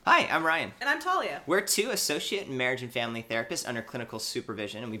Hi, I'm Ryan. And I'm Talia. We're two associate marriage and family therapists under clinical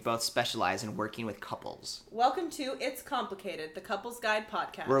supervision, and we both specialize in working with couples. Welcome to It's Complicated, the Couples Guide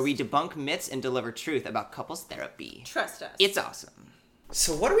podcast. Where we debunk myths and deliver truth about couples therapy. Trust us. It's awesome.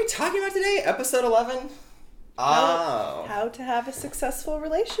 So what are we talking about today? Episode 11? How to have a successful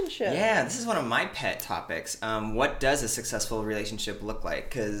relationship. Yeah, this is one of my pet topics. What does a successful relationship look like?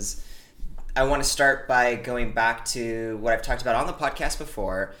 Because I want to start by going back to what I've talked about on the podcast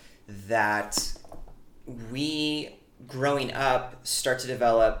before, that we, growing up, start to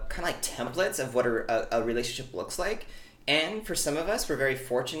develop kind of like templates of what a relationship looks like. And for some of us, we're very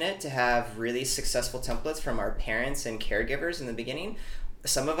fortunate to have really successful templates from our parents and caregivers in the beginning.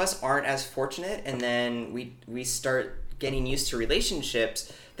 Some of us aren't as fortunate, and then we start getting used to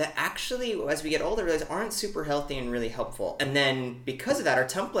relationships that actually, as we get older, realize aren't super healthy and really helpful. And then because of that, our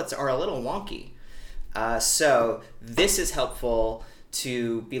templates are a little wonky. So this is helpful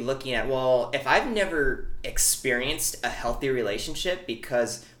to be looking at, well, if I've never experienced a healthy relationship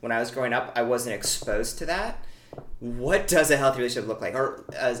because when I was growing up, I wasn't exposed to that, what does a healthy relationship look like? Or,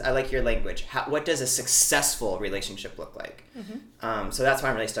 as I like your language, what does a successful relationship look like? Mm-hmm. So that's why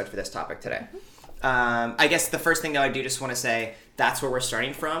I'm really stoked for this topic today. Mm-hmm. I guess the first thing that I do just want to say, that's where we're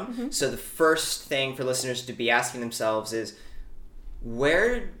starting from. Mm-hmm. So the first thing for listeners to be asking themselves is,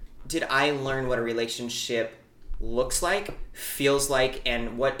 where did I learn what a relationship looks like, feels like,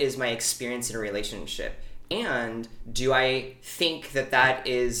 and what is my experience in a relationship? And do I think that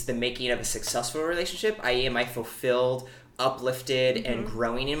is the making of a successful relationship? Am I fulfilled, uplifted, mm-hmm. and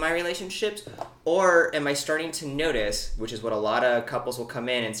growing in my relationships? Or am I starting to notice, which is what a lot of couples will come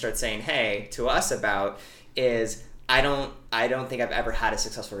in and start saying, hey, to us about, is I don't think I've ever had a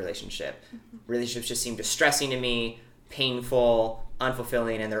successful relationship. Mm-hmm. Relationships just seem distressing to me, painful,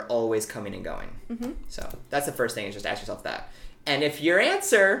 unfulfilling, and they're always coming and going. Mm-hmm. So that's the first thing, is just ask yourself that. And if your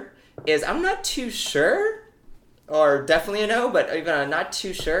answer is, I'm not too sure, or definitely a no, but even I'm not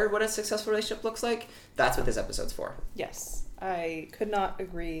too sure what a successful relationship looks like, that's what this episode's for. Yes, I could not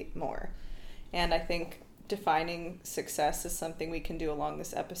agree more. And I think defining success is something we can do along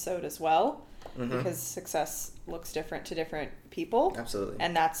this episode as well, mm-hmm. because success looks different to different people. Absolutely.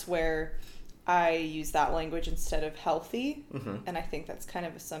 And that's where I use that language instead of healthy. Mm-hmm. And I think that's kind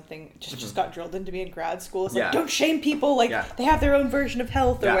of something just got drilled into me in grad school. It's like, don't shame people. Like, they have their own version of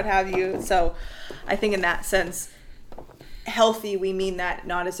health or what have you. So I think in that sense, healthy, we mean that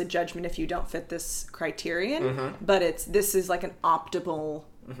not as a judgment if you don't fit this criterion, mm-hmm. but this is like an optimal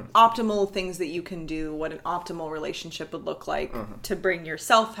things that you can do, what an optimal relationship would look like mm-hmm. to bring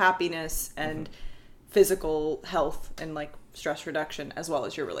yourself happiness and mm-hmm. physical health and like stress reduction as well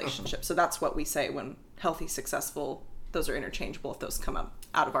as your relationship. So that's what we say when healthy, successful, those are interchangeable if those come up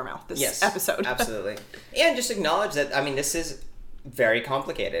out of our mouth this episode. Absolutely. And just acknowledge that, I mean, this is very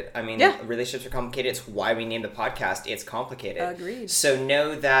complicated. I mean, relationships are complicated. It's why we named the podcast It's Complicated. Agreed. So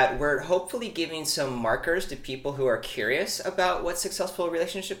know that we're hopefully giving some markers to people who are curious about what successful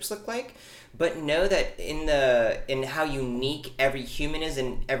relationships look like, but know that in how unique every human is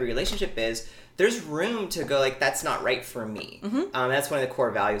and every relationship is, there's room to go like, that's not right for me. Mm-hmm. That's one of the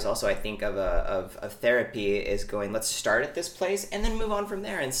core values also, I think, of therapy, is going, let's start at this place and then move on from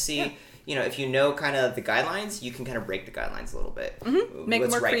there and see, you know, if you know kind of the guidelines, you can kind of break the guidelines a little bit. Mm-hmm. Make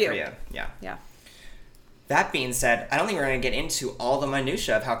them work for you. Yeah. That being said, I don't think we're going to get into all the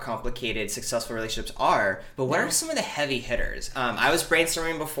minutia of how complicated successful relationships are, but what are some of the heavy hitters? I was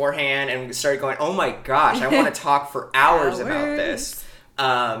brainstorming beforehand and started going, oh my gosh, I want to talk for hours about this.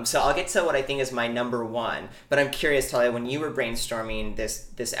 So I'll get to what I think is my number one, but I'm curious, Talia, when you were brainstorming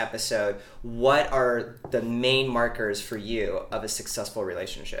this episode, what are the main markers for you of a successful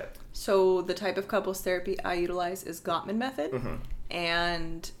relationship? So the type of couples therapy I utilize is Gottman method, mm-hmm.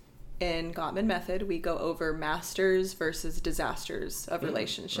 and in Gottman method, we go over masters versus disasters of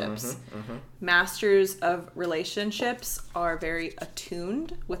relationships. Mm-hmm, mm-hmm. Masters of relationships are very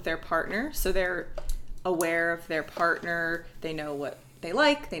attuned with their partner, so they're aware of their partner, they know what they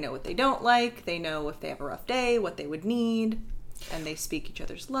like, they know what they don't like, they know if they have a rough day, what they would need, and they speak each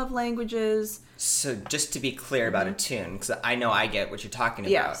other's love languages. So just to be clear about mm-hmm. attune, because I know I get what you're talking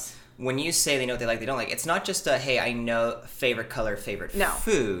about. Yes. When you say they know what they like, they don't like, it's not just a, hey, I know favorite color, favorite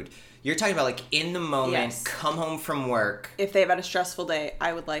food. You're talking about like in the moment, come home from work. If they've had a stressful day,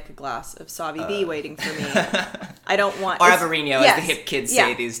 I would like a glass of Savi B waiting for me. I don't want... Or Averino, as the hip kids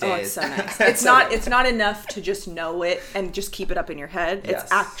say these days. Oh, it's so nice. It's not enough to just know it and just keep it up in your head. Yes.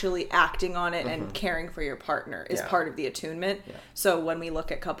 It's actually acting on it mm-hmm. and caring for your partner is part of the attunement. Yeah. So when we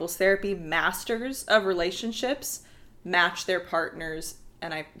look at couples therapy, masters of relationships match their partners,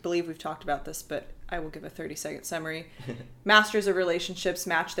 and I believe we've talked about this, but I will give a 30-second summary. Masters of relationships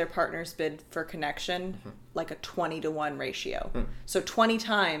match their partner's bid for connection like a 20-to-1 ratio. So 20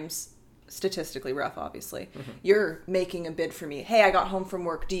 times, statistically rough, obviously, you're making a bid for me. Hey, I got home from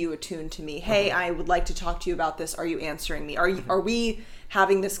work. Do you attune to me? Hey, I would like to talk to you about this. Are you answering me? Are we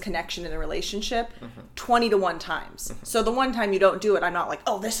having this connection in a relationship? 20-to-1 times. So the one time you don't do it, I'm not like,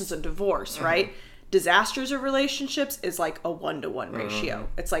 oh, this is a divorce, right? Disasters of relationships is like a 1-to-1 ratio.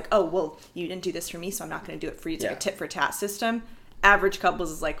 It's like, oh, well, you didn't do this for me, so I'm not going to do it for you. It's like a tit for tat system. Average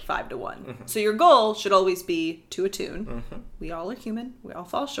couples is like 5-to-1. So your goal should always be to attune. We all are human. We all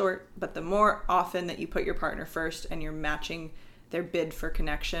fall short. But the more often that you put your partner first and you're matching their bid for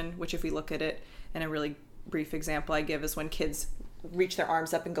connection, which if we look at it in a really brief example I give is when kids reach their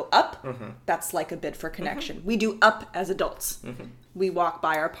arms up and go up, that's like a bid for connection. We do up as adults. We walk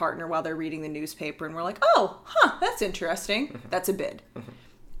by our partner while they're reading the newspaper and we're like, oh, that's interesting. That's a bid.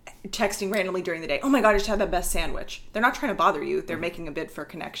 Texting randomly during the day, oh my god, I just had the best sandwich. They're not trying to bother you. They're making a bid for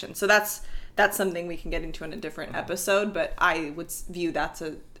connection. So that's something we can get into in a different episode, but I would view that's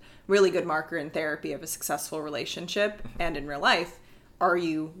a really good marker in therapy of a successful relationship. And in real life, are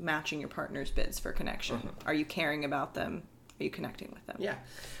you matching your partner's bids for connection? Are you caring about them? Are you connecting with them? Yeah.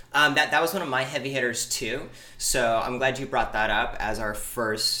 That was one of my heavy hitters too. So I'm glad you brought that up as our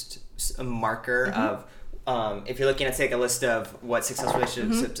first marker of, if you're looking at, say, like a list of what successful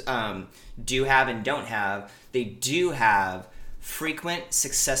relationships do have and don't have, they do have frequent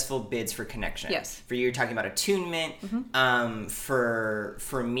successful bids for connection. Yes. For you, you're talking about attunement.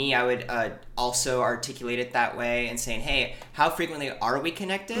 For me, I would also articulate it that way and saying, hey, how frequently are we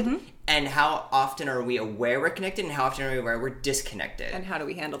connected? And how often are we aware we're connected? And how often are we aware we're disconnected? And how do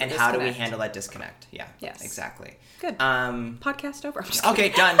we handle the disconnect? And how do we handle that disconnect? Yeah. Yes. Exactly. Good. Podcast over. Okay,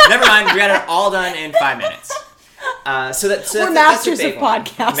 done. Never mind. We got it all done in 5 minutes. We're masters of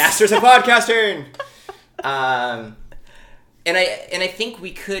podcasting. Masters of podcasting. And I think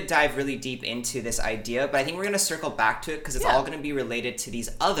we could dive really deep into this idea, but I think we're going to circle back to it because it's all going to be related to these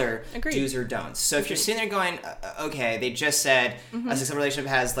other do's or don'ts. So if you're sitting there going, okay, they just said a successful relationship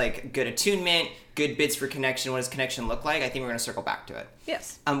has like good attunement, good bids for connection. What does connection look like? I think we're going to circle back to it.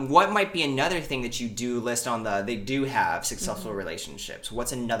 Yes. What might be another thing that you do list on they do have successful relationships?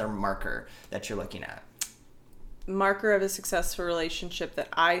 What's another marker that you're looking at? Marker of a successful relationship that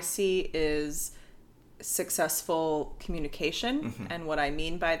I see is successful communication. And what I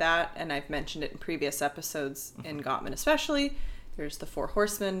mean by that, and I've mentioned it in previous episodes in Gottman especially, there's the 4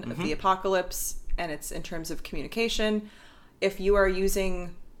 horsemen of the apocalypse, and it's in terms of communication. If you are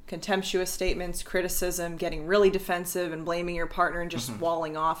using contemptuous statements, criticism, getting really defensive and blaming your partner and just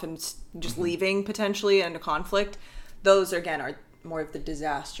walling off and just leaving potentially into conflict, those again are more of the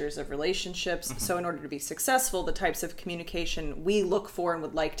disasters of relationships. So in order to be successful, the types of communication we look for and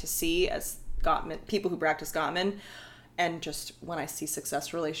would like to see as Gottman, people who practice Gottman, and just when I see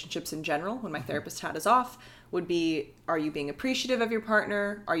success relationships in general, when my therapist hat is off, would be, are you being appreciative of your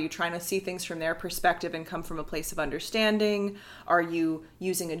partner? Are you trying to see things from their perspective and come from a place of understanding? Are you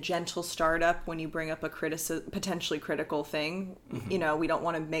using a gentle startup when you bring up a potentially critical thing? You know, we don't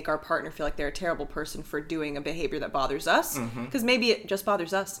want to make our partner feel like they're a terrible person for doing a behavior that bothers us, because maybe it just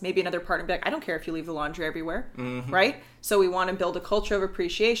bothers us. Maybe another partner would be like, I don't care if you leave the laundry everywhere, right? So we want to build a culture of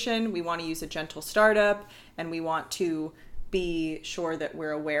appreciation. We want to use a gentle startup, and we want to be sure that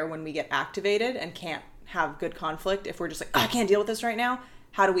we're aware when we get activated and can't have good conflict. If we're just like, I can't deal with this right now,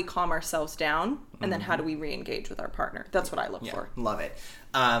 how do we calm ourselves down? And then how do we re-engage with our partner? That's what I look for. Love it.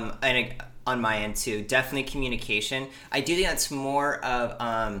 And on my end too, definitely communication. I do think that's more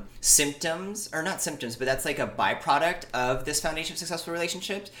of symptoms, or not symptoms, but that's like a byproduct of this foundation of successful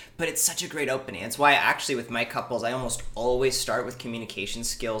relationships. But it's such a great opening. It's why actually with my couples, I almost always start with communication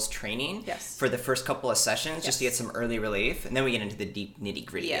skills training for the first couple of sessions, just to get some early relief. And then we get into the deep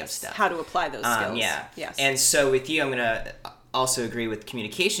nitty-gritty of stuff. How to apply those skills. Yes. And so with you, I'm going to also agree with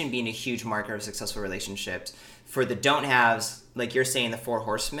communication being a huge marker of successful relationships. For the don't haves, like you're saying, the 4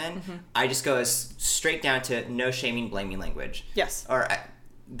 horsemen, I just go straight down to no shaming, blaming language. Yes. Or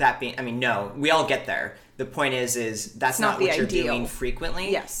that being, I mean, no, we all get there. The point is that's not what you're doing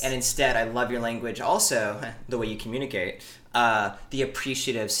frequently. Yes. And instead, I love your language also, the way you communicate, the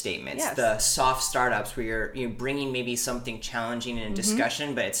appreciative statements, the soft startups where you're bringing maybe something challenging in a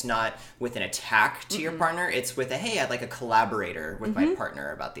discussion, but it's not with an attack to your partner. It's with hey, I'd like a collaborator with my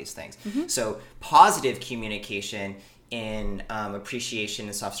partner about these things. So positive communication in appreciation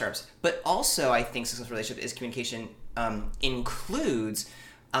and soft startups. But also, I think successful relationship is communication includes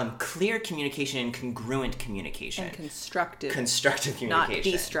clear communication and congruent communication. And constructive. Constructive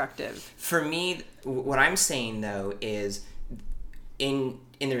communication. Not destructive. For me, what I'm saying, though, is in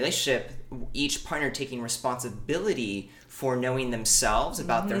in the relationship, each partner taking responsibility for knowing themselves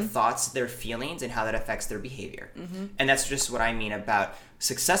about their thoughts, their feelings, and how that affects their behavior. And that's just what I mean about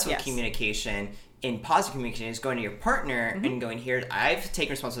successful communication. In positive communication is going to your partner and going, here, I've taken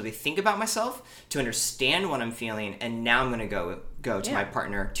responsibility to think about myself, to understand what I'm feeling, and now I'm going to go to my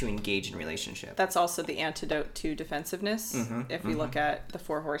partner to engage in relationship. That's also the antidote to defensiveness. If we look at the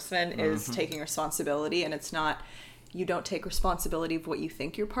 4 horsemen, is taking responsibility, and it's not, you don't take responsibility of what you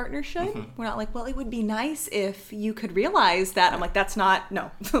think your partner should. We're not like, well, it would be nice if you could realize that. I'm like, that's not, no.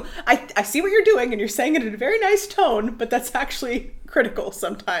 I see what you're doing, and you're saying it in a very nice tone, but that's actually critical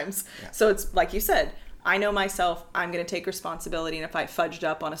sometimes. So it's like you said, I know myself, I'm going to take responsibility, and if I fudged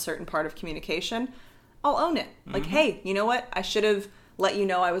up on a certain part of communication, I'll own it. Like, hey, you know what? I should have let you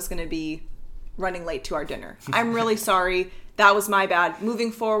know I was going to be running late to our dinner. I'm really sorry. That was my bad.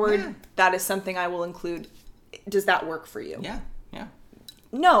 Moving forward, that is something I will include. Does that work for you? Yeah.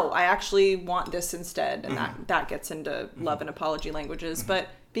 No, I actually want this instead. And that gets into love and apology languages. But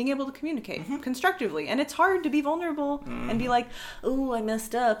being able to communicate constructively. And it's hard to be vulnerable and be like, oh, I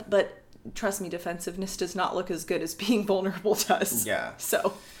messed up. But trust me, defensiveness does not look as good as being vulnerable does. Yeah.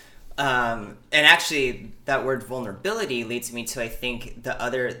 So. And actually, that word vulnerability leads me to, I think, the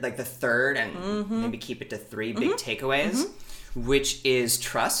other, like the third, and maybe keep it to 3 big takeaways. Which is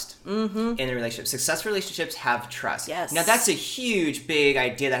trust in the relationship. Successful relationships have trust. Yes. Now, that's a huge, big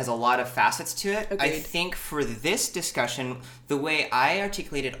idea that has a lot of facets to it. Agreed. I think for this discussion, the way I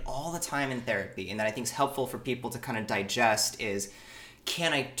articulate it all the time in therapy, and that I think is helpful for people to kind of digest, is,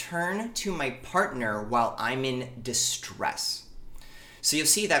 can I turn to my partner while I'm in distress? So you'll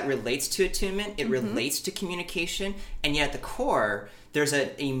see that relates to attunement, it relates to communication, and yet at the core, there's an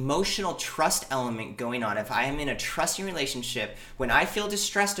emotional trust element going on. If I am in a trusting relationship, when I feel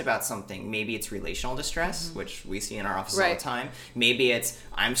distressed about something, maybe it's relational distress, which we see in our office all the time. Maybe it's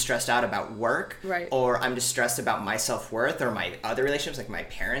I'm stressed out about work, or I'm distressed about my self-worth or my other relationships, like my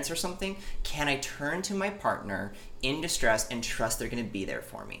parents or something. Can I turn to my partner in distress and trust they're going to be there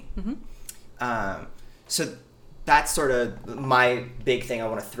for me? So that's sort of my big thing I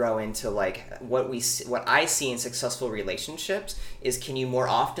want to throw into, like, what I see in successful relationships is, can you more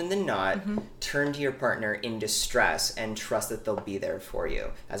often than not turn to your partner in distress and trust that they'll be there for you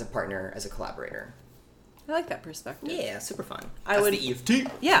as a partner, as a collaborator? I like that perspective. Yeah, super fun. That's the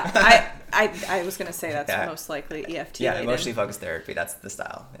EFT. Yeah, I was going to say that's most likely EFT. Yeah, emotionally focused therapy. That's the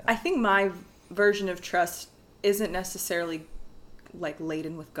style. Yeah. I think my version of trust isn't necessarily like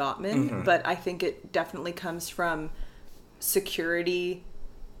laden with Gottman, but I think it definitely comes from security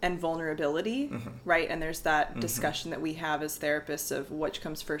and vulnerability, right? And there's that discussion that we have as therapists of which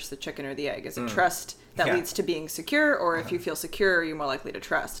comes first, the chicken or the egg. Is it trust that leads to being secure, or if you feel secure, you're more likely to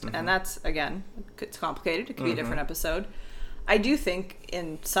trust? And that's, again, it's complicated. It could be a different episode. I do think,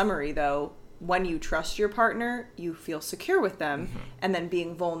 in summary, though, when you trust your partner, you feel secure with them, and then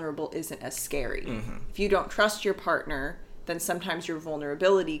being vulnerable isn't as scary. If you don't trust your partner, then sometimes your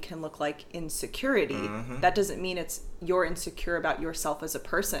vulnerability can look like insecurity. That doesn't mean you're insecure about yourself as a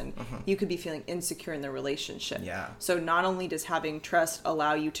person. You could be feeling insecure in the relationship. So not only does having trust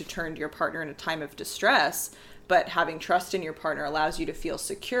allow you to turn to your partner in a time of distress, but having trust in your partner allows you to feel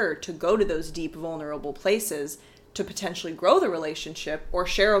secure to go to those deep, vulnerable places to potentially grow the relationship, or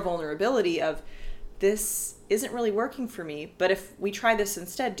share a vulnerability of, this isn't really working for me, but if we try this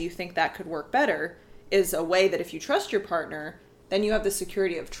instead, do you think that could work better? Is a way that if you trust your partner, then you have the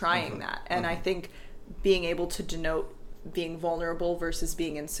security of trying that. And I think being able to denote being vulnerable versus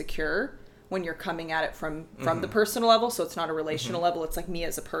being insecure when you're coming at it from the personal level, so it's not a relational level, it's like me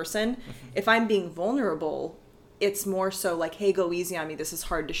as a person. If I'm being vulnerable, it's more so like, hey, go easy on me, this is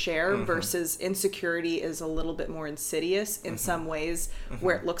hard to share, versus insecurity is a little bit more insidious in some ways,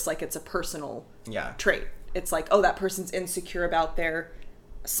 where it looks like it's a personal trait. It's like, oh, that person's insecure about their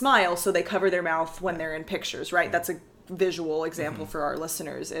smile, so they cover their mouth when they're in pictures, right? That's a visual example for our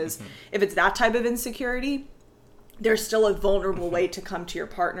listeners, is if it's that type of insecurity, there's still a vulnerable way to come to your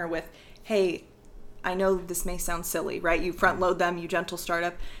partner with, hey, I know this may sound silly, right? You front load them, you gentle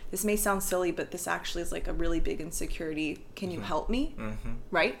startup. This may sound silly, but this actually is like a really big insecurity. Can you help me?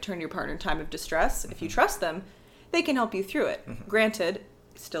 Right? Turn your partner in time of distress. If you trust them, they can help you through it. Granted,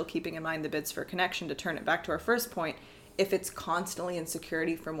 still keeping in mind the bids for connection, to turn it back to our first point, if it's constantly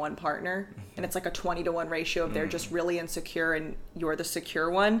insecurity from one partner, and it's like a 20-to-1 ratio of they're just really insecure and you're the secure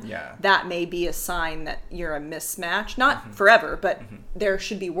one, that may be a sign that you're a mismatch. Not forever, but there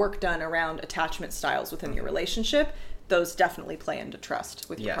should be work done around attachment styles within your relationship. Those definitely play into trust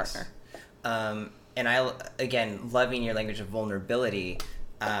with your partner. And I, again, loving your language of vulnerability.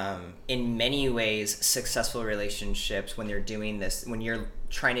 In many ways, successful relationships, when they're doing this, when you're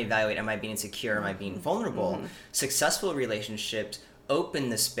trying to evaluate, am I being insecure, am I being vulnerable? Successful relationships open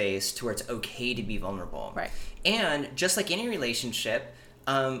the space to where it's okay to be vulnerable. Right. And just like any relationship,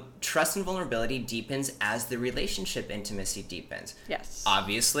 trust and vulnerability deepens as the relationship intimacy deepens. Yes.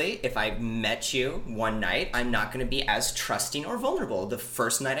 Obviously, if I met you one night, I'm not going to be as trusting or vulnerable the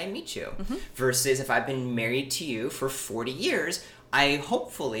first night I meet you. Versus if I've been married to you for 40 years, I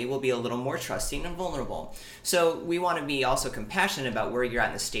hopefully will be a little more trusting and vulnerable. So we want to be also compassionate about where you're at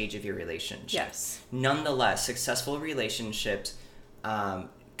in the stage of your relationship. Yes. Nonetheless, successful relationships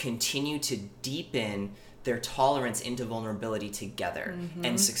continue to deepen their tolerance into vulnerability together.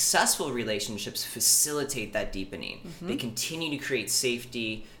 And successful relationships facilitate that deapening. They continue to create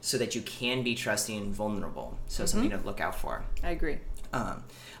safety so that you can be trusting and vulnerable. So something to look out for. I agree.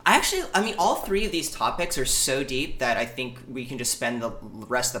 All three of these topics are so deep that I think we can just spend the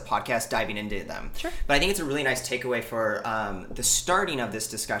rest of the podcast diving into them. Sure. But I think it's a really nice takeaway for the starting of this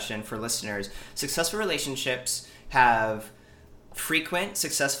discussion for listeners. Successful relationships have frequent,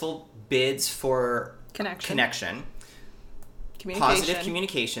 successful bids for connection, positive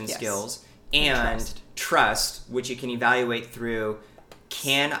communication skills, and trust, which you can evaluate through,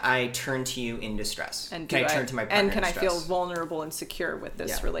 can I turn to you in distress? And can I turn to my partner and can in I distress? feel vulnerable and secure with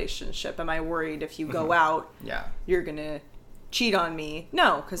this relationship? Am I worried if you go out, you're going to cheat on me?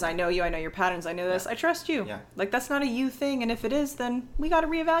 No, because I know you, I know your patterns, I know this, I trust you. Like, that's not a you thing, and if it is, then we got to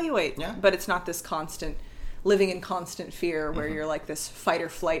reevaluate. But it's not this constant living in constant fear where you're like this fight or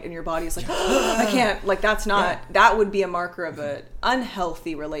flight and your body is like, oh, I can't, like that's not, that would be a marker of an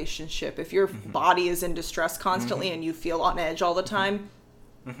unhealthy relationship. If your body is in distress constantly and you feel on edge all the time,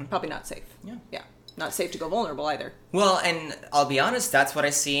 probably not safe. Yeah. Not safe to go vulnerable either. Well, and I'll be honest, that's what I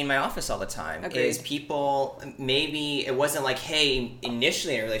see in my office all the time. Agreed. Is people, maybe it wasn't like, hey,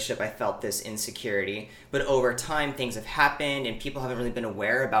 initially in a relationship I felt this insecurity, but over time things have happened and people haven't really been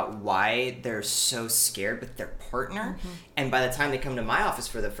aware about why they're so scared with their partner. And by the time they come to my office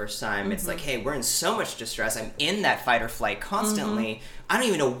for the first time, it's like, hey, we're in so much distress. I'm in that fight or flight constantly. I don't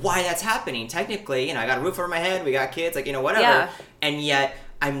even know why that's happening. Technically, I got a roof over my head, we got kids, whatever. Yeah. And yet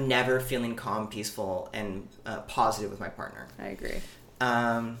I'm never feeling calm, peaceful, and positive with my partner. I agree.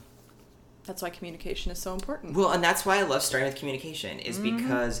 That's why communication is so important. Well, and that's why I love starting with communication, is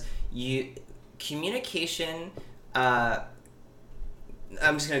because communication, I'm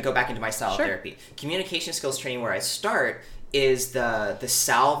just going to go back into my style of therapy. Communication skills training, where I start, is the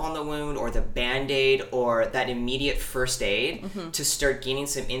salve on the wound or the Band-Aid or that immediate first aid to start gaining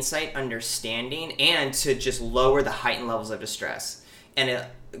some insight, understanding, and to just lower the heightened levels of distress. And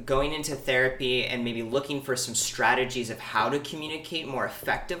going into therapy and maybe looking for some strategies of how to communicate more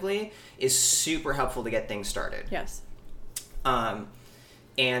effectively is super helpful to get things started. Yes.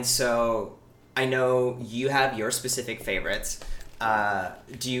 And so I know you have your specific favorites. Why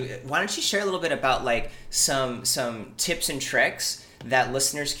don't you share a little bit about like some tips and tricks that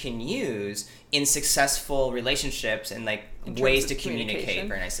listeners can use in successful relationships and like ways to communicate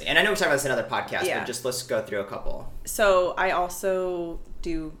very nicely. And I know we're talking about this in another podcast, but just let's go through a couple. So I also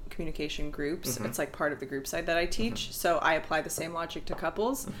do communication groups. It's like part of the group side that I teach. So I apply the same logic to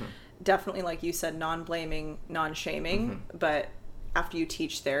couples. Definitely, like you said, non-blaming, non-shaming. But after you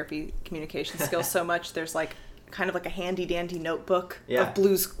teach therapy communication skills so much, there's like kind of like a handy dandy notebook of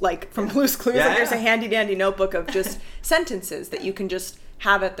Blues, like from Blues Clues. There's a handy dandy notebook of just sentences that you can just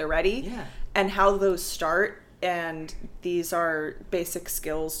have at the ready and how those start. And these are basic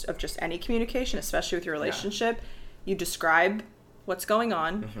skills of just any communication, especially with your relationship. You describe what's going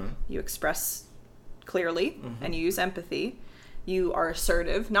on. You express clearly and you use empathy. You are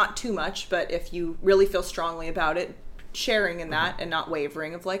assertive, not too much, but if you really feel strongly about it, sharing in that and not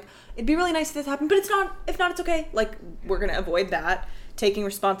wavering of like, it'd be really nice if this happened, but it's not, if not, it's okay. Like, we're going to avoid that. Taking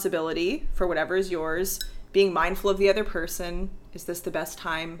responsibility for whatever is yours, being mindful of the other person. Is this the best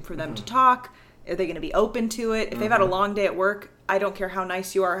time for them to talk? Are they going to be open to it? If they've had a long day at work, I don't care how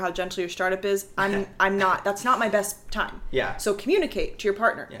nice you are, how gentle your startup is. I'm not, that's not my best time. Yeah. So communicate to your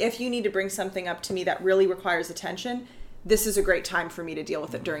partner. Yeah. If you need to bring something up to me that really requires attention, this is a great time for me to deal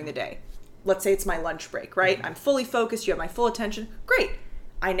with it during the day. Let's say it's my lunch break, right? I'm fully focused. You have my full attention. Great.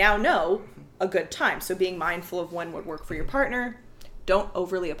 I now know a good time. So being mindful of when would work for your partner. Don't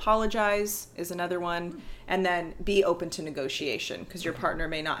overly apologize is another one. And then be open to negotiation, because your partner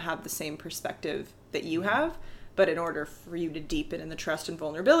may not have the same perspective that you have. But in order for you to deepen in the trust and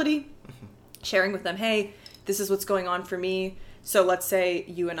vulnerability, sharing with them, hey, this is what's going on for me. So let's say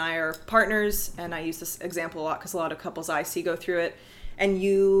you and I are partners, and I use this example a lot because a lot of couples I see go through it. and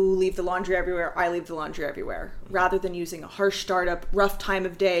you leave the laundry everywhere, I leave the laundry everywhere. Rather than using a harsh startup, rough time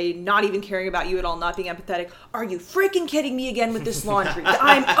of day, not even caring about you at all, not being empathetic. Are you freaking kidding me again with this laundry?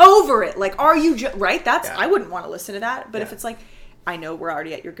 I'm over it. Like, are you right? I wouldn't want to listen to that. But if it's like, I know we're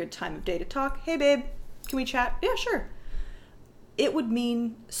already at your good time of day to talk. Hey, babe, can we chat? Yeah, sure. It would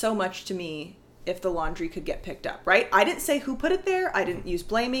mean so much to me if the laundry could get picked up, right? I didn't say who put it there. I didn't use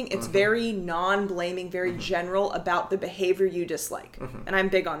blaming. It's very non-blaming, very general about the behavior you dislike. And I'm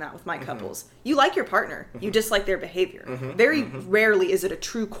big on that with my couples. You like your partner. You dislike their behavior. Very rarely is it a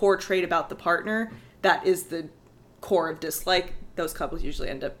true core trait about the partner that is the core of dislike. Those couples usually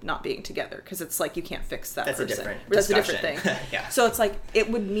end up not being together because it's like you can't fix that person. That's a different thing. Yeah. So it's like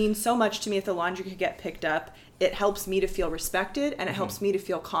it would mean so much to me if the laundry could get picked up. It helps me to feel respected, and it helps me to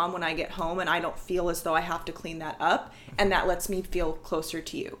feel calm when I get home and I don't feel as though I have to clean that up, and that lets me feel closer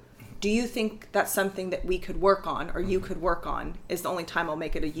to you. Do you think that's something that we could work on, or you could work on? Is the only time I'll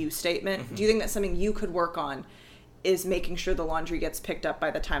make it a you statement. Do you think that's something you could work on, is making sure the laundry gets picked up by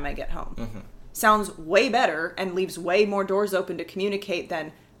the time I get home? Sounds way better and leaves way more doors open to communicate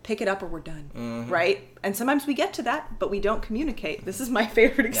than pick it up or we're done, right? And sometimes we get to that, but we don't communicate. This is my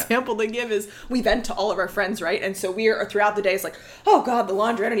favorite example to give is we vent to all of our friends, right? And so we are throughout the day, it's like, oh God, the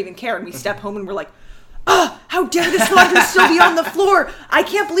laundry, I don't even care. And we step home and we're like, how dare this laundry still be on the floor? I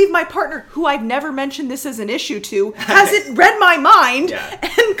can't believe my partner, who I've never mentioned this as an issue to, hasn't read my mind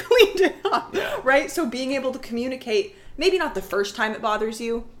and cleaned it up, right? So being able to communicate, maybe not the first time it bothers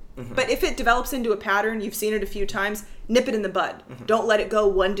you, but if it develops into a pattern, you've seen it a few times, nip it in the bud. Don't let it go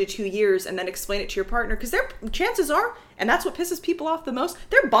 1 to 2 years and then explain it to your partner. Because their chances are, and that's what pisses people off the most,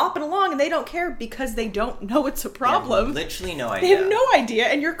 they're bopping along and they don't care because they don't know it's a problem. Literally no idea. They have no idea,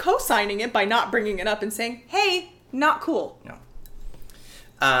 and you're co-signing it by not bringing it up and saying, hey, not cool.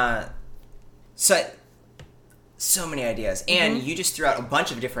 No. So many ideas. And you just threw out a bunch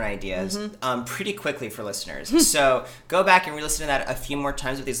of different ideas pretty quickly for listeners. So go back and re-listen to that a few more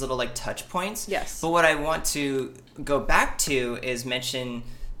times with these little like touch points. Yes. But what I want to go back to is mention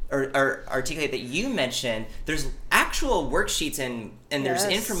or articulate that you mentioned there's actual worksheets and there's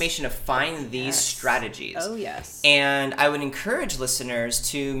information to find these strategies. Oh, yes. And I would encourage listeners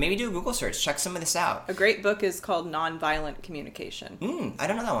to maybe do a Google search, check some of this out. A great book is called Nonviolent Communication. I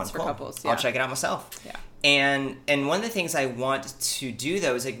don't know that one. It's for couples. Yeah. I'll check it out myself. Yeah. And one of the things I want to do,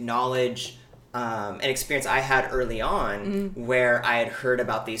 though, is acknowledge an experience I had early on where I had heard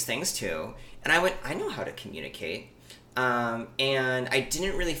about these things, too. And I went, I know how to communicate. And I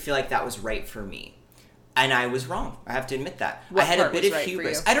didn't really feel like that was right for me. And I was wrong. I have to admit that. What I had a bit of right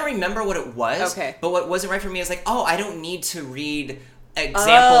hubris. I don't remember what it was. Okay. But what wasn't right for me is like, oh, I don't need to read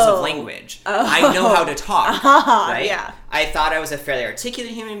examples of language. I know how to talk, right? Yeah. I thought I was a fairly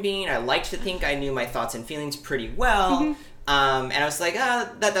articulate human being. I liked to think I knew my thoughts and feelings pretty well. And I was like,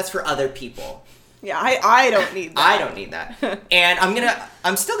 that's for other people. Yeah, I don't need that. I don't need that. And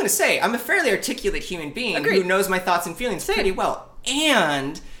I'm still gonna say I'm a fairly articulate human being who knows my thoughts and feelings pretty well.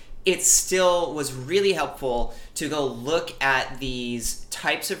 And it still was really helpful to go look at these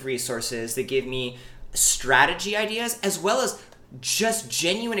types of resources that give me strategy ideas as well as just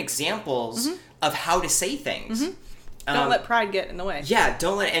genuine examples of how to say things. Don't let pride get in the way. Yeah,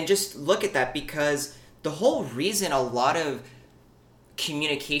 and just look at that, because the whole reason a lot of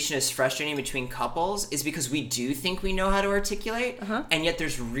communication is frustrating between couples is because we do think we know how to articulate, and yet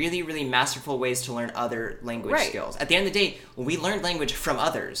there's really, really masterful ways to learn other language skills. At the end of the day, we learn language from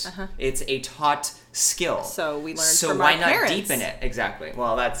others. It's a taught skill. So we learn so from why our not parents. deepen it? Exactly.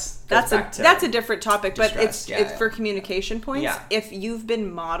 Well, that's a different topic, but distress. it's for communication points. Yeah. If you've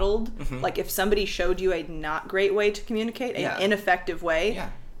been modeled, like if somebody showed you a not great way to communicate, an ineffective way,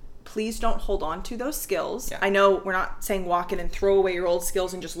 please don't hold on to those skills. I know we're not saying walk in and throw away your old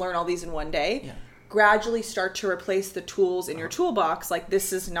skills and just learn all these in one day. Gradually start to replace the tools in your toolbox. Like,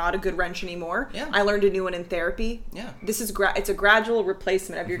 this is not a good wrench anymore. I learned a new one in therapy. This is it's a gradual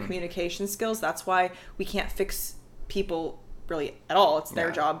replacement of your communication skills. That's why we can't fix people really at all. It's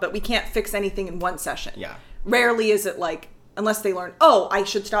their job, but we can't fix anything in one session. Rarely is it like, unless they learn, oh, I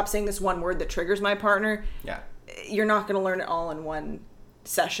should stop saying this one word that triggers my partner. You're not going to learn it all in one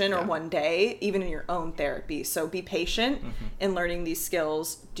session or one day, even in your own therapy. So be patient in learning these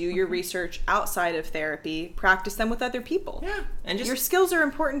skills. Do your research outside of therapy. Practice them with other people. And your skills are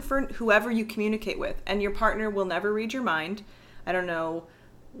important for whoever you communicate with, and your partner will never read your mind. I don't know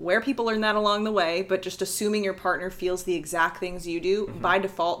where people learn that along the way, but just assuming your partner feels the exact things you do, by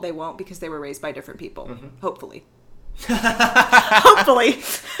default they won't, because they were raised by different people. Hopefully. Hopefully.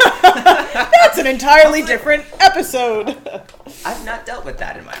 That's an entirely different episode. I've not dealt with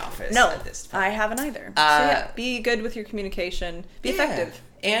that in my office. No, at this time. I haven't either. So yeah, be good with your communication. Be effective.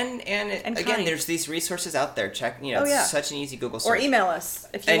 And again, kind. There's these resources out there. Check, it's such an easy Google search. Or email us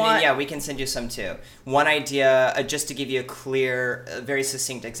if you want. And yeah, we can send you some too. One idea, just to give you a clear, very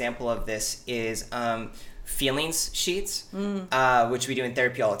succinct example of this, is feelings sheets, which we do in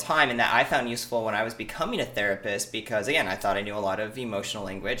therapy all the time, and that I found useful when I was becoming a therapist because, again, I thought I knew a lot of emotional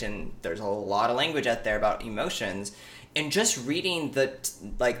language, and there's a lot of language out there about emotions. And just reading the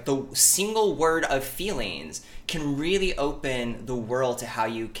single word of feelings can really open the world to how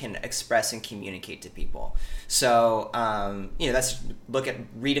you can express and communicate to people. So, let's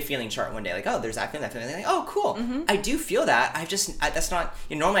read a feeling chart one day. Like, oh, there's that feeling. Like, oh, cool. Mm-hmm. I do feel that. That's not,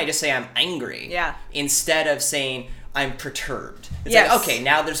 normally I just say I'm angry. Yeah. Instead of saying I'm perturbed. It's like, okay,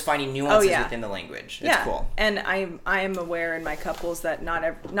 now there's finding nuances within the language. It's cool. And I am aware in my couples that not,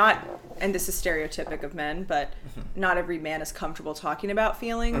 and this is stereotypic of men, but not every man is comfortable talking about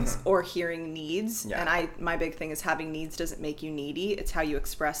feelings or hearing needs. Yeah. And my big thing is having needs doesn't make you needy. It's how you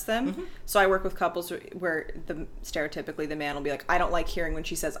express them. Mm-hmm. So I work with couples where stereotypically the man will be like, I don't like hearing when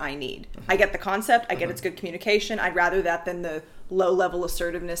she says I need. I get the concept. I get it's good communication. I'd rather that than the low level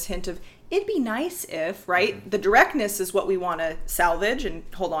assertiveness hint of it'd be nice if, right? The directness is what we want to salvage and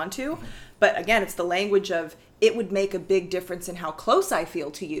hold on to. But again, it's the language of it would make a big difference in how close I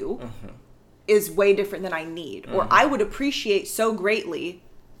feel to you is way different than I need. Or I would appreciate so greatly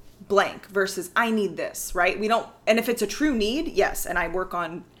blank versus I need this, right? And if it's a true need, yes. And I work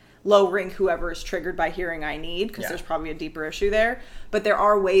on lowering whoever is triggered by hearing I need because there's probably a deeper issue there. But there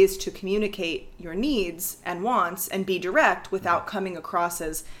are ways to communicate your needs and wants and be direct without coming across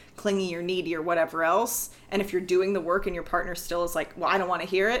as clingy or needy or whatever else. And if you're doing the work and your partner still is like, well, I don't want to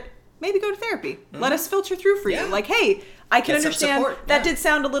hear it, maybe go to therapy. Let us filter through for you. Like, hey, I can understand that did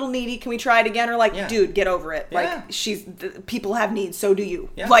sound a little needy. Can we try it again? Or like, dude, get over it. Like, people have needs, so do you.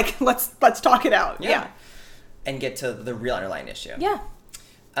 Like, let's talk it out. And get to the real underlying issue.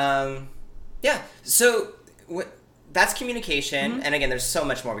 So that's communication. And again, there's so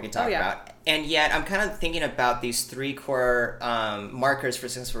much more we can talk about. And yet I'm kind of thinking about these three core markers for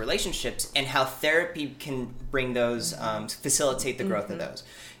successful relationships and how therapy can bring those, facilitate the growth of those.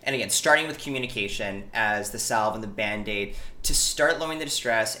 And again, starting with communication as the salve and the Band-Aid to start lowering the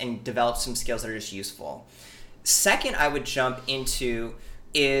distress and develop some skills that are just useful. Second, I would jump into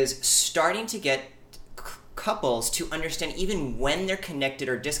is starting to get couples to understand even when they're connected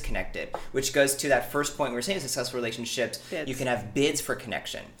or disconnected, which goes to that first point we were saying, successful relationships, you can have bids for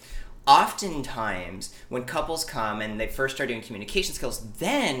connection. Oftentimes, when couples come and they first start doing communication skills,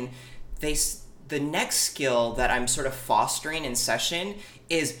 then the next skill that I'm sort of fostering in session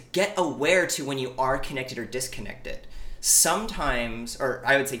is get aware to when you are connected or disconnected. Sometimes, or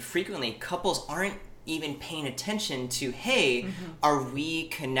I would say frequently, couples aren't even paying attention to, hey, are we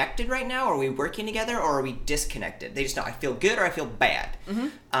connected right now? Are we working together? Or are we disconnected? They just know, I feel good or I feel bad.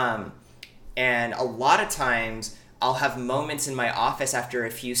 And a lot of times, I'll have moments in my office after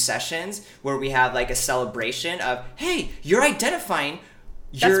a few sessions where we have like a celebration of, hey, you're identifying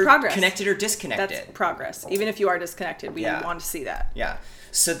you're connected or disconnected. That's progress. Even if you are disconnected, we want to see that. Yeah.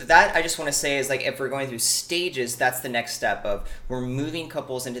 So that I just want to say is like if we're going through stages, that's the next step of we're moving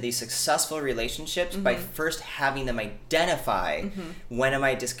couples into these successful relationships by first having them identify when am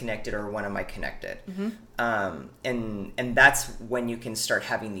I disconnected or when am I connected. And that's when you can start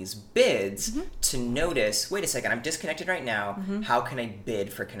having these bids to notice, wait a second, I'm disconnected right now. How can I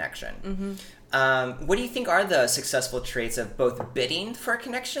bid for connection? What do you think are the successful traits of both bidding for a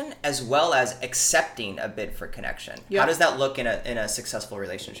connection as well as accepting a bid for connection? How does that look in a successful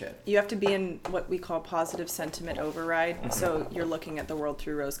relationship? You have to be in what we call positive sentiment override. So you're looking at the world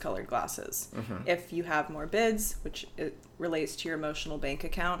through rose-colored glasses. If you have more bids, which it relates to your emotional bank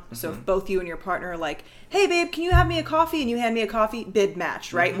account. So if both you and your partner are like, hey babe, can you have me a coffee? And you hand me a coffee, bid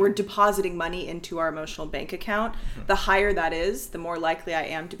match, right? We're depositing money into our emotional bank account. The higher that is, the more likely I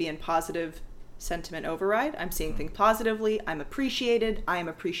am to be in positive sentiment override. I'm seeing things positively. I'm appreciated. I am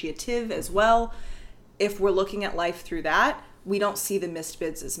appreciative as well. If we're looking at life through that, we don't see the missed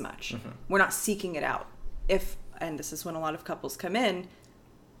bids as much. We're not seeking it out. And this is when a lot of couples come in,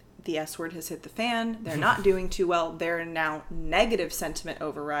 the S word has hit the fan. They're not doing too well. They're now negative sentiment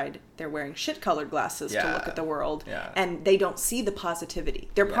override. They're wearing shit-colored glasses to look at the world. And they don't see the positivity.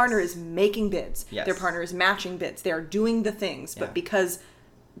 Their partner is making bids. Their partner is matching bids. They're doing the things. But because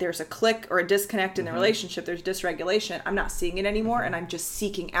there's a click or a disconnect in the relationship, there's dysregulation, I'm not seeing it anymore, and I'm just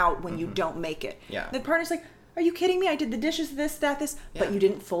seeking out when you don't make it. The partner's like, are you kidding me? I did the dishes, this, that, this, but you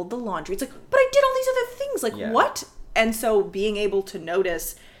didn't fold the laundry. It's like, but I did all these other things. Like, what? And so being able to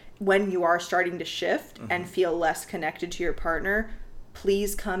notice when you are starting to shift and feel less connected to your partner,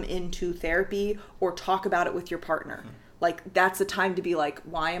 please come into therapy or talk about it with your partner. Like, that's the time to be like,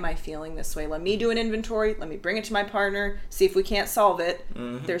 why am I feeling this way? Let me do an inventory. Let me bring it to my partner. See if we can't solve it.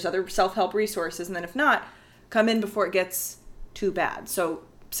 There's other self-help resources. And then if not, come in before it gets too bad. So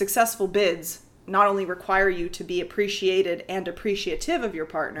successful bids not only require you to be appreciated and appreciative of your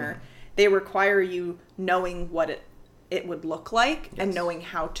partner, they require you knowing what it would look like and knowing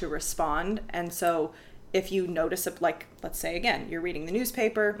how to respond. And so if you notice, like, let's say, again, you're reading the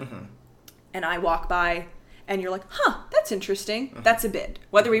newspaper and I walk by and you're like, that's interesting. That's a bid.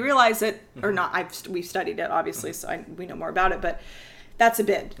 Whether we realize it or not, we've studied it, obviously, so we know more about it, but that's a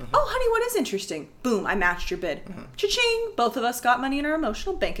bid. Oh, honey, what is interesting? Boom, I matched your bid. Cha-ching! Both of us got money in our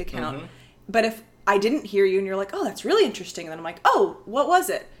emotional bank account. But if I didn't hear you and you're like, oh, that's really interesting, and then I'm like, oh, what was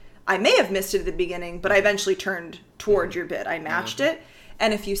it? I may have missed it at the beginning, but I eventually turned toward your bid. I matched it.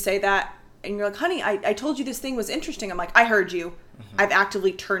 And if you say that and you're like, honey, I told you this thing was interesting. I'm like, I heard you. I've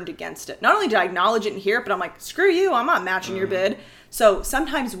actively turned against it. Not only did I acknowledge it and hear it, but I'm like, screw you. I'm not matching your bid. So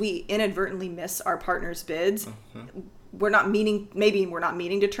sometimes we inadvertently miss our partner's bids. We're not meaning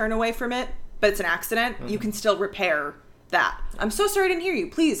to turn away from it, but it's an accident. You can still repair that. I'm so sorry I didn't hear you.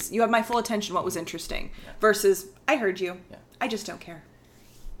 Please, you have my full attention. What was interesting? Versus, I heard you. I just don't care.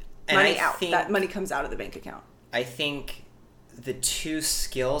 And money out. That money comes out of the bank account. I think the two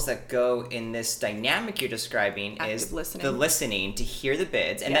skills that go in this dynamic you're describing is the listening to hear the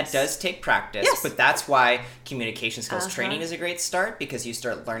bids, and that does take practice, but that's why communication skills training is a great start, because you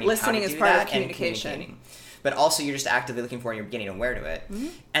start learning listening how to do is part that of communication. and communicating. But also you're just actively looking for it and you're getting aware to it.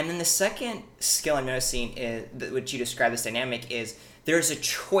 And then the second skill I'm noticing is, which you describe this dynamic, is there's a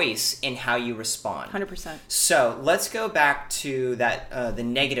choice in how you respond. 100%. So let's go back to that the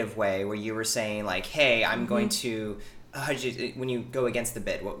negative way where you were saying, like, hey, I'm going to, when you go against the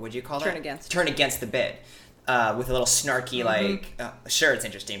bid, what would you call that? Turn against the bid. With a little snarky, like, sure, it's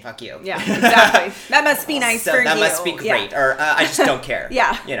interesting, fuck you. Yeah, exactly. That must be nice for you. That must be great. Or, I just don't care.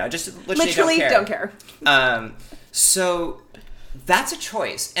 Just literally don't care. So that's a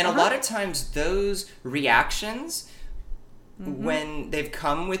choice. And a lot of times those reactions, when they've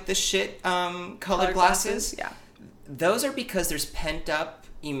come with the shit colored glasses, those are because there's pent up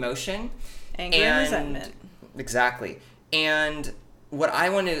emotion. Anger and resentment. Exactly. And what I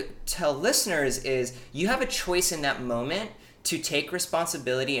want to tell listeners is you have a choice in that moment to take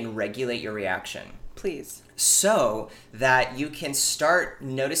responsibility and regulate your reaction. Please. So that you can start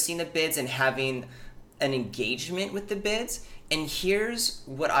noticing the bids and having an engagement with the bids. And here's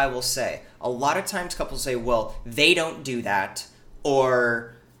what I will say. A lot of times couples say, well, they don't do that,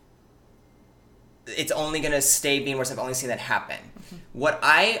 or it's only going to stay being worse. I've only seen that happen. What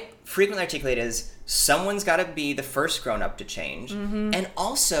I frequently articulate is someone's got to be the first grown-up to change. And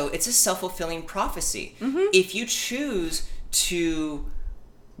also, it's a self-fulfilling prophecy. If you choose to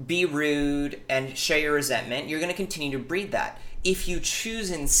be rude and show your resentment, you're going to continue to breed that. If you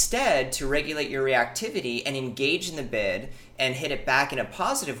choose instead to regulate your reactivity and engage in the bid and hit it back in a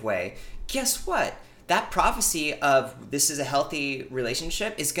positive way, guess what? That prophecy of this is a healthy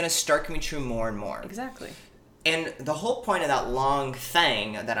relationship is going to start coming true more and more. Exactly. And the whole point of that long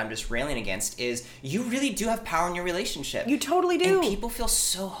thing that I'm just railing against is you really do have power in your relationship. You totally do. And people feel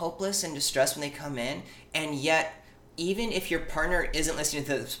so hopeless and distressed when they come in. And yet, even if your partner isn't listening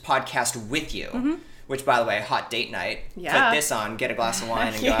to this podcast with you, which, by the way, hot date night, put this on, get a glass of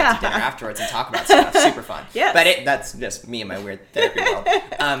wine, and go out to dinner afterwards and talk about stuff. Super fun. But that's just me and my weird therapy world.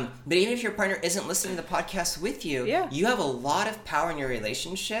 But even if your partner isn't listening to the podcast with you, you have a lot of power in your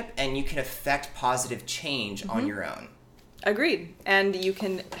relationship, and you can affect positive change on your own. Agreed. And you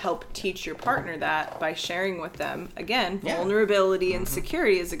can help teach your partner that by sharing with them. Again, vulnerability and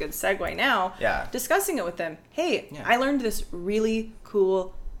security is a good segue now. Discussing it with them. Hey, I learned this really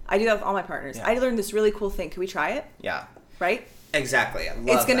cool, I do that with all my partners. I learned this really cool thing. Can we try it? Right? Exactly. I love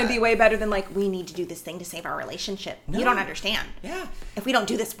It's going to be way better than like, we need to do this thing to save our relationship. No. You don't understand. If we don't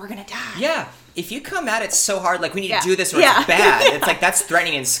do this, we're going to die. If you come at it so hard, like we need to do this or it's bad, it's like that's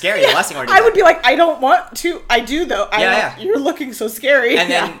threatening and scary. The last thing I want to do. I would be like, I don't want to. I do though. You're looking so scary. And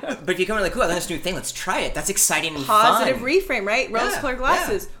then, but if you come in like, ooh, I learned this new thing, let's try it. That's exciting and Positive fun. reframe, right? Rose-colored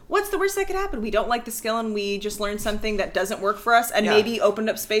glasses. What's the worst that could happen? We don't like the skill and we just learned something that doesn't work for us and maybe opened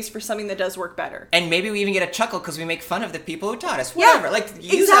up space for something that does work better. And maybe we even get a chuckle because we make fun of the people who taught us. Whatever. Like,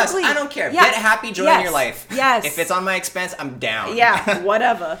 use us. I don't care. Get happy, joy in your life. If it's on my expense, I'm down.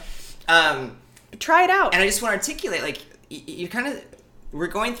 Whatever. Try it out. And I just want to articulate, like, you're kind of we're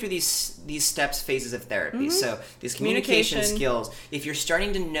going through these steps, phases of therapy. So these communication skills, if you're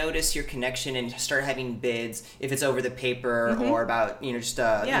starting to notice your connection and start having bids, if it's over the paper or about, just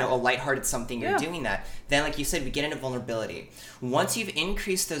a lighthearted something, you're doing that. Then, like you said, we get into vulnerability. Once you've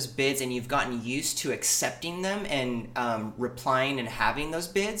increased those bids and you've gotten used to accepting them and replying and having those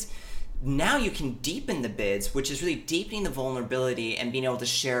bids, now you can deepen the bids, which is really deepening the vulnerability and being able to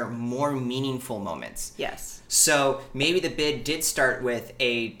share more meaningful moments. Yes. So maybe the bid did start with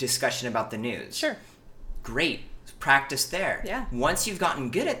a discussion about the news. Sure. Great. Practice there. Yeah. Once you've gotten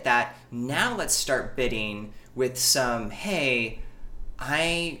good at that, now let's start bidding with some, hey,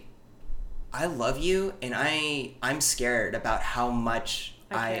 I love you and I'm scared about how much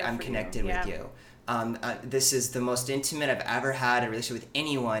I'm connected with you. This is the most intimate I've ever had a relationship with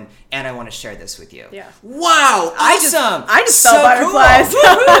anyone, and I want to share this with you. Yeah. Wow! Awesome! I just felt butterflies.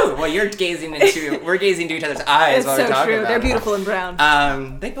 Cool. Well, we're gazing into each other's eyes it's while so we're talking true. about They're it. beautiful and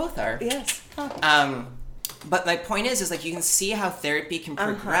brown. They both are. Yes. Huh. But my point is like you can see how therapy can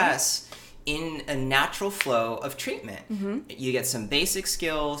progress in a natural flow of treatment. You get some basic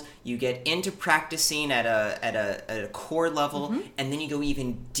skills, you get into practicing at a core level, and then you go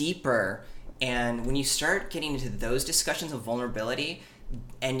even deeper. And when you start getting into those discussions of vulnerability,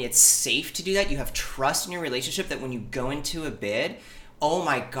 and it's safe to do that, you have trust in your relationship that when you go into a bid, oh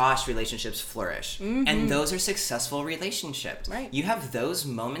my gosh, relationships flourish. And those are successful relationships. Right. You have those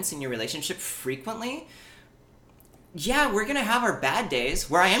moments in your relationship frequently. Yeah, we're going to have our bad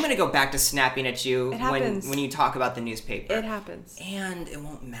days where I am going to go back to snapping at you when you talk about the newspaper. It happens. And it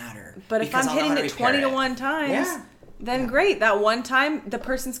won't matter. But if I'm hitting it 20 to 1 times... Yeah. Then great. That one time, the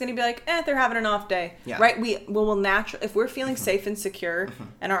person's going to be like, they're having an off day. Yeah. Right? We will naturally, if we're feeling safe and secure,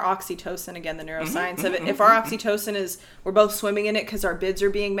 and our oxytocin, again, the neuroscience of it, if our oxytocin is, we're both swimming in it because our bids are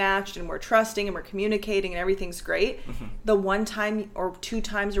being matched and we're trusting and we're communicating and everything's great, the 1 time or 2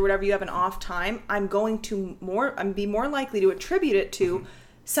 times or whatever you have an off time, I'm be more likely to attribute it to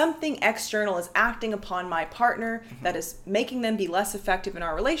something external is acting upon my partner that is making them be less effective in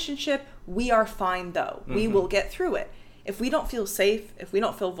our relationship. We are fine though. We will get through it. If we don't feel safe, if we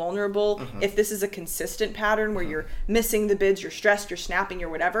don't feel vulnerable, if this is a consistent pattern where you're missing the bids, you're stressed, you're snapping, or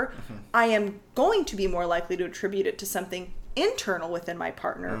whatever, I am going to be more likely to attribute it to something internal within my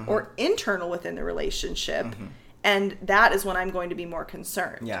partner or internal within the relationship. And that is when I'm going to be more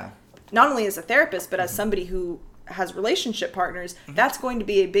concerned. Yeah. Not only as a therapist, but as somebody who has relationship partners, that's going to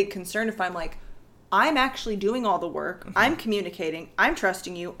be a big concern if I'm like, I'm actually doing all the work, I'm communicating, I'm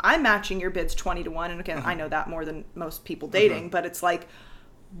trusting you, I'm matching your bids 20 to 1, and again, I know that more than most people dating, but it's like,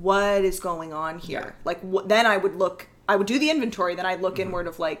 what is going on here? Like, then I would do the inventory, then I'd look inward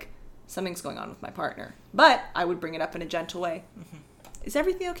of like, something's going on with my partner. But I would bring it up in a gentle way. Is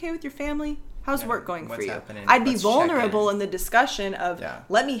everything okay with your family? How's work going for you? Happening? I'd be vulnerable in the discussion of,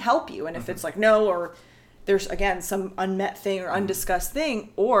 let me help you. And if it's like, no, or there's, again, some unmet thing or undiscussed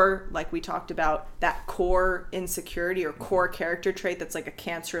thing, or like we talked about, that core insecurity or core character trait that's like a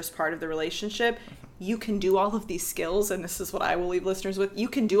cancerous part of the relationship, you can do all of these skills, and this is what I will leave listeners with, you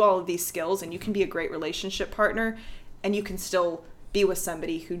can do all of these skills and you can be a great relationship partner, and you can still be with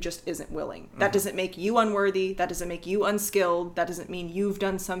somebody who just isn't willing. That doesn't make you unworthy, that doesn't make you unskilled, that doesn't mean you've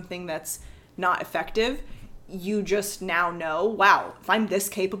done something that's not effective. You just now know, wow, if I'm this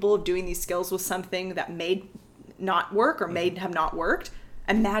capable of doing these skills with something that may not work or may have not worked,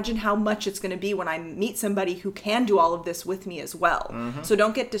 imagine how much it's going to be when I meet somebody who can do all of this with me as well. So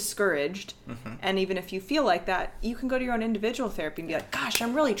don't get discouraged. And even if you feel like that, you can go to your own individual therapy and be like, gosh,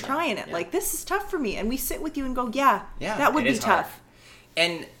 I'm really trying it. Like, this is tough for me. And we sit with you and go, that would be tough.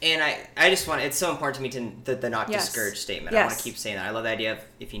 And I just want, it's so important to me to the not discouraged statement. I want to keep saying that. I love the idea of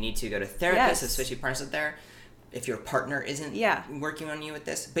if you need to go to therapists, especially partners out there, if your partner isn't working on you with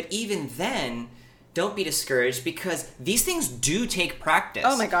this. But even then, don't be discouraged because these things do take practice.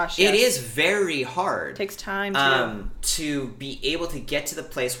 Oh my gosh, It is very hard. It takes time to be able to get to the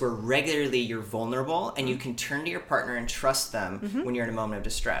place where regularly you're vulnerable and you can turn to your partner and trust them when you're in a moment of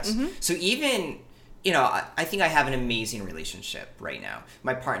distress. So even, I think I have an amazing relationship right now.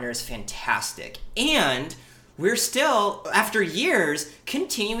 My partner is fantastic. And we're still, after years,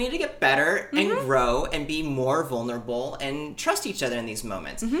 continuing to get better and grow and be more vulnerable and trust each other in these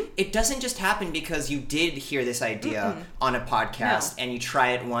moments. It doesn't just happen because you did hear this idea on a podcast and you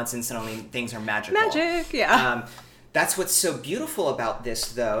try it once and suddenly things are magical. Magic, yeah. That's what's so beautiful about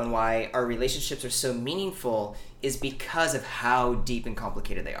this, though, and why our relationships are so meaningful is because of how deep and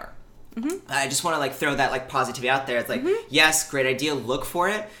complicated they are. I just want to throw that positivity out there. It's like, yes, great idea, look for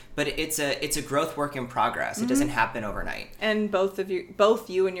it, but it's a growth work in progress. It doesn't happen overnight. And both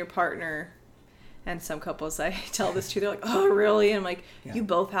you and your partner And some couples I tell this to, they're like, oh, really? And I'm like, you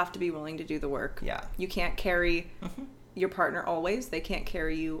both have to be willing to do the work. Yeah. You can't carry your partner always. They can't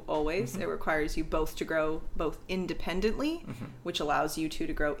carry you always. It requires you both to grow both independently, which allows you two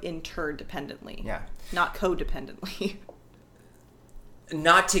to grow interdependently. Yeah. Not codependently.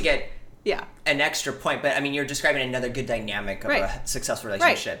 Not to get yeah. an extra point, but I mean, you're describing another good dynamic of a successful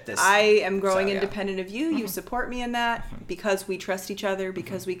relationship. Right. I am growing independent of you. You support me in that because we trust each other,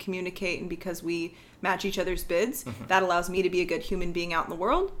 because we communicate, and because we match each other's bids. That allows me to be a good human being out in the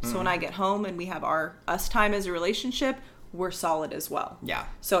world. So when I get home and we have our us time as a relationship, we're solid as well. Yeah.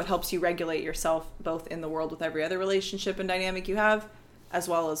 So it helps you regulate yourself both in the world with every other relationship and dynamic you have, as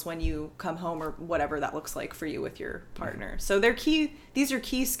well as when you come home or whatever that looks like for you with your partner. So they're key. These are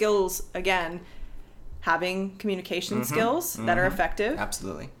key skills, again, having communication skills that are effective.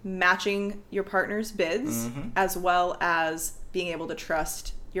 Absolutely. Matching your partner's bids, as well as being able to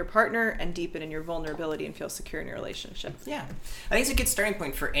trust your partner and deepen in your vulnerability and feel secure in your relationship. Yeah. I think it's a good starting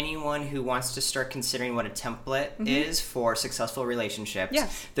point for anyone who wants to start considering what a template is for successful relationships.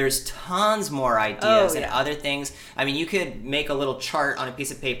 Yes. There's tons more ideas and other things. I mean, you could make a little chart on a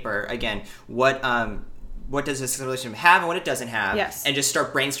piece of paper, again, what does this relationship have and what it doesn't have, and just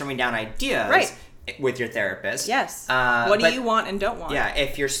start brainstorming down ideas with your therapist. Yes. What do you want and don't want? Yeah,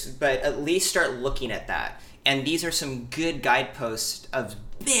 but at least start looking at that. And these are some good guideposts of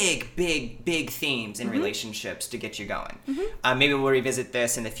big themes in relationships to get you going. Maybe we'll revisit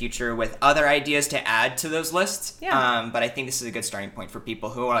this in the future with other ideas to add to those lists. Yeah. But I think this is a good starting point for people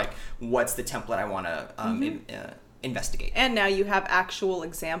who are like, what's the template I want to investigate? And now you have actual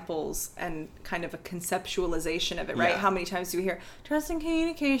examples and kind of a conceptualization of it, right? Yeah. How many times do we hear trust and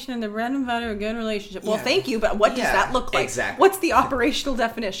communication and the bread and butter of a good relationship? Well, thank you, but what does that look like? Exactly. What's the operational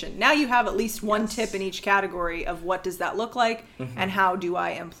definition? Now you have at least one tip in each category of what does that look like and how do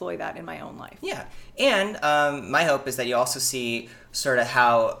I employ that in my own life? Yeah. And my hope is that you also see sort of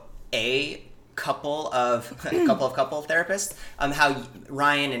how a couple of therapists, how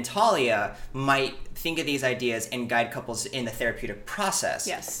Ryan and Talia might think of these ideas and guide couples in the therapeutic process.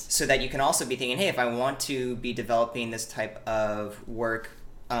 Yes. So that you can also be thinking, hey, if I want to be developing this type of work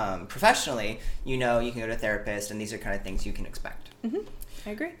professionally, you can go to a therapist, and these are kind of things you can expect.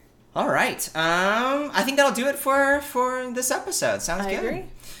 I agree. All right. I think that'll do it for this episode. Sounds good. I agree.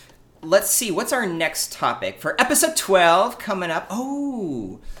 Let's see. What's our next topic for episode 12 coming up?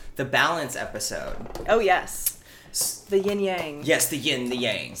 Oh, the balance episode. Oh, yes. The yin-yang. Yes, the yin, the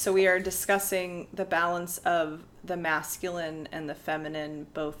yang. So we are discussing the balance of the masculine and the feminine,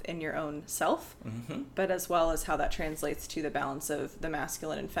 both in your own self, but as well as how that translates to the balance of the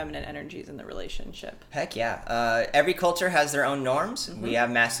masculine and feminine energies in the relationship. Heck yeah. Every culture has their own norms. We have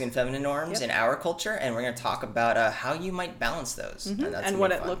masculine and feminine norms in our culture, and we're going to talk about how you might balance those. And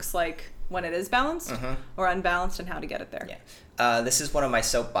what it looks like when it is balanced or unbalanced and how to get it there. Yeah. This is one of my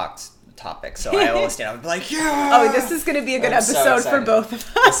soapbox topic, so I always stand up and be like, this is going to be a good episode for both of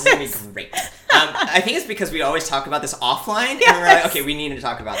us. This is going to be great. I think it's because we always talk about this offline, and we're like, okay, we need to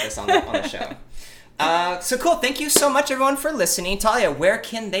talk about this on the show. So cool. Thank you so much, everyone, for listening. Talia, where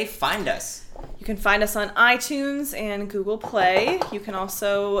can they find us? You can find us on iTunes and Google Play. You can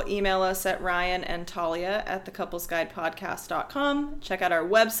also email us at ryanandtalia@thecouplesguidepodcast.com. Check out our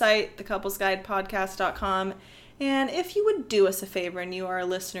website, thecouplesguidepodcast.com. And if you would do us a favor and you are a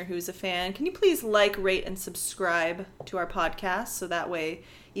listener who's a fan, can you please rate, and subscribe to our podcast so that way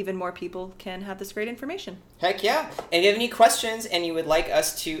even more people can have this great information. Heck yeah. And if you have any questions and you would like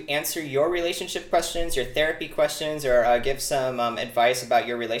us to answer your relationship questions, your therapy questions, or give some advice about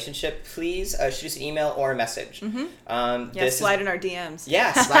your relationship, please shoot us an email or a message. Slide in our DMs.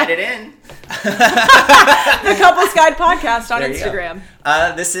 Yeah, slide it in. The Couples Guide Podcast on Instagram.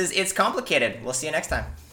 It's complicated. We'll see you next time.